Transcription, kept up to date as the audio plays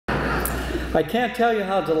I can't tell you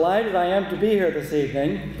how delighted I am to be here this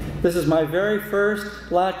evening. This is my very first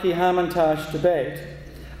Latke-Hamantash Debate.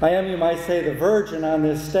 I am, you might say, the virgin on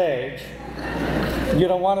this stage. You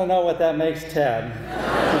don't want to know what that makes Ted.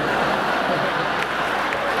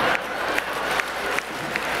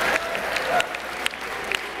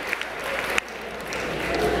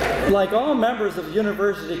 Like all members of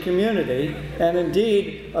university community, and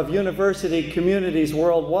indeed of university communities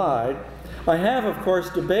worldwide, I have, of course,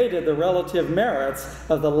 debated the relative merits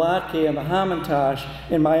of the Latke and the Hamantash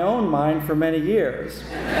in my own mind for many years.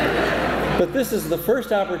 But this is the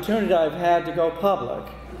first opportunity I've had to go public.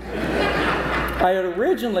 I had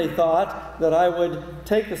originally thought that I would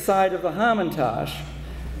take the side of the Hamantash,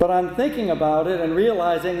 but on thinking about it and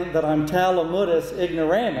realizing that I'm Talmudus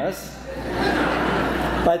ignoramus,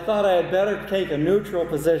 I thought I had better take a neutral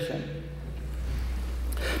position.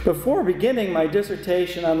 Before beginning my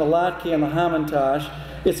dissertation on the Latke and the Hamantash,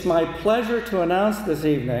 it's my pleasure to announce this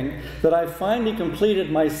evening that I've finally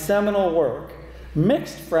completed my seminal work,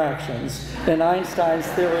 Mixed Fractions in Einstein's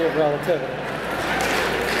Theory of Relativity.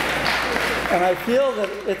 And I feel that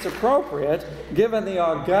it's appropriate, given the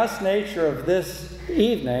august nature of this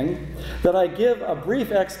evening, that I give a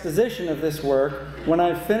brief exposition of this work when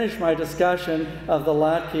I finish my discussion of the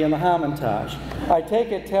Latke and the Hamantash. I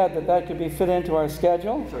take it, Ted, that that could be fit into our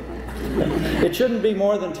schedule? Certainly. It shouldn't be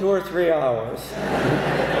more than 2 or 3 hours.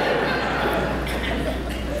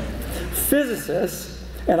 Physicists,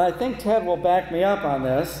 and I think Ted will back me up on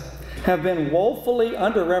this, have been woefully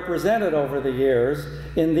underrepresented over the years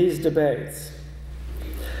in these debates.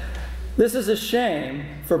 This is a shame,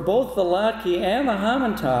 for both the Latke and the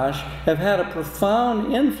Hamantash have had a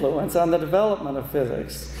profound influence on the development of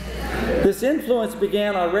physics. This influence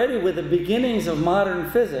began already with the beginnings of modern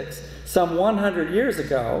physics some 100 years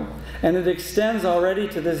ago, and it extends already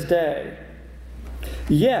to this day.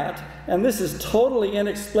 Yet, and this is totally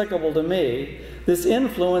inexplicable to me, this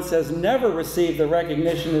influence has never received the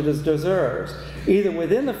recognition it deserves, either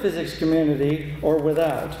within the physics community or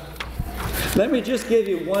without. Let me just give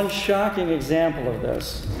you one shocking example of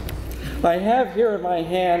this. I have here in my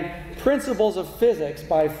hand Principles of Physics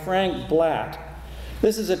by Frank Blatt.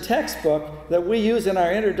 This is a textbook that we use in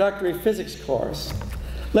our introductory physics course.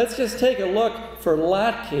 Let's just take a look for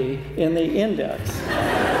Latke in the index.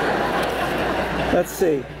 Let's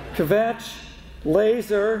see. Kvetch,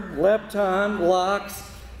 laser, lepton, LOX.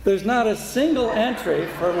 There's not a single entry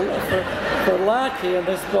for Latke in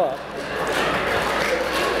this book.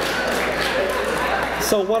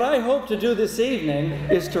 So what I hope to do this evening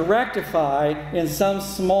is to rectify in some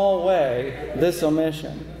small way this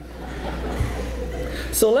omission.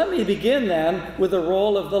 So let me begin then with the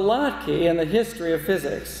role of the Latke in the history of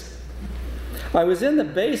physics. I was in the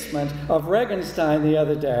basement of Regenstein the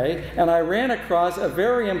other day, and I ran across a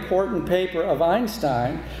very important paper of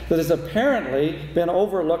Einstein that has apparently been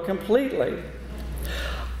overlooked completely.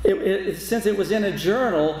 Since it was in a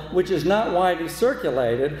journal which is not widely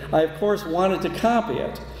circulated, I of course wanted to copy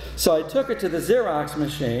it. So I took it to the Xerox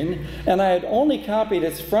machine, and I had only copied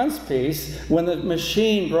its frontispiece when the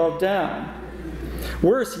machine broke down.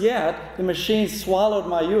 Worse yet, the machine swallowed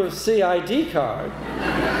my UFC ID card,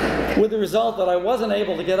 with the result that I wasn't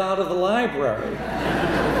able to get out of the library.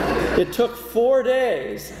 It took 4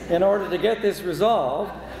 days in order to get this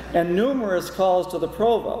resolved, and numerous calls to the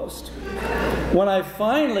provost. When I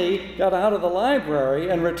finally got out of the library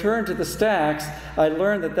and returned to the stacks, I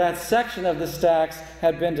learned that that section of the stacks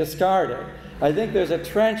had been discarded. I think there's a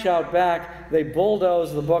trench out back. They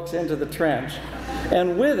bulldozed the books into the trench.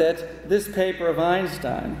 And with it, this paper of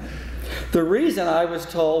Einstein. The reason, I was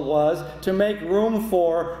told, was to make room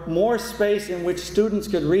for more space in which students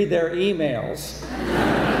could read their emails.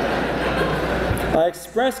 I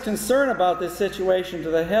expressed concern about this situation to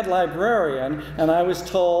the head librarian, and I was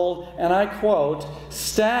told, and I quote,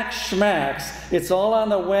 "Stack schmacks, it's all on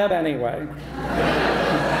the web anyway."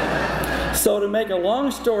 So to make a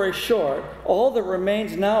long story short, all that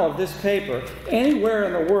remains now of this paper, anywhere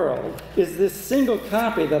in the world, is this single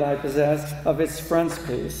copy that I possess of its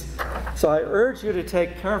frontispiece. So I urge you to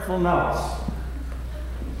take careful notes.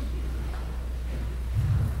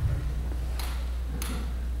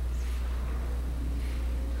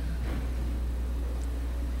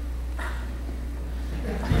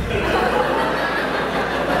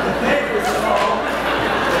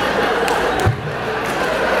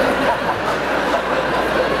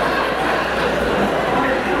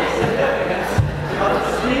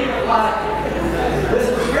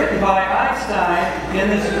 In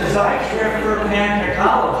this Zeitschrift for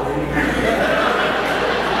Pancakology,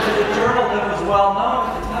 to the journal that was well known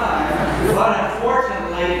at the time, but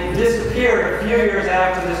unfortunately disappeared a few years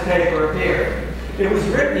after this paper appeared. It was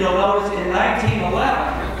written, you'll notice, in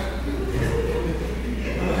 1911,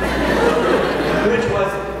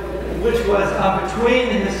 which was between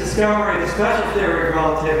his discovery of the special theory of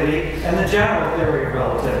relativity and the general theory of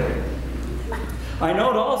relativity. I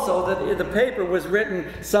note also that the paper was written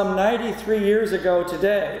some 93 years ago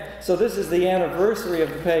today, so this is the anniversary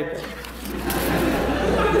of the paper.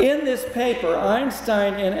 In this paper,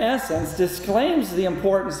 Einstein, in essence, disclaims the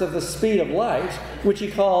importance of the speed of light, which he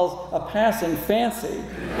calls a passing fancy,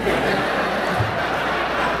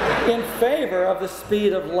 in favor of the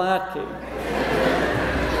speed of Latke.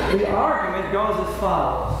 The argument goes as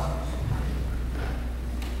follows.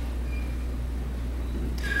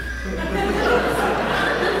 We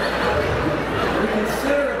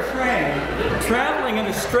consider a train traveling in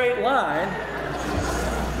a straight line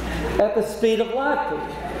at the speed of Latke,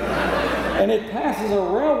 and it passes a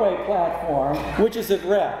railway platform which is at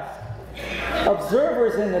rest.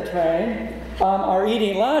 Observers in the train are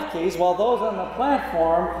eating latkes, while those on the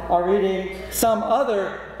platform are eating some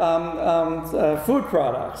other food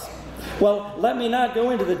products. Well, let me not go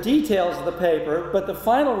into the details of the paper, but the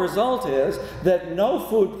final result is that no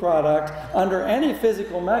food product under any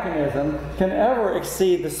physical mechanism can ever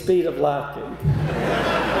exceed the speed of Latke.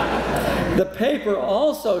 The paper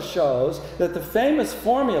also shows that the famous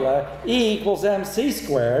formula E equals mc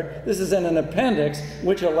squared, this is in an appendix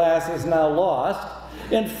which alas is now lost,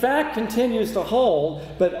 in fact continues to hold,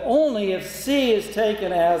 but only if c is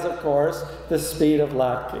taken as, of course, the speed of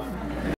Latke.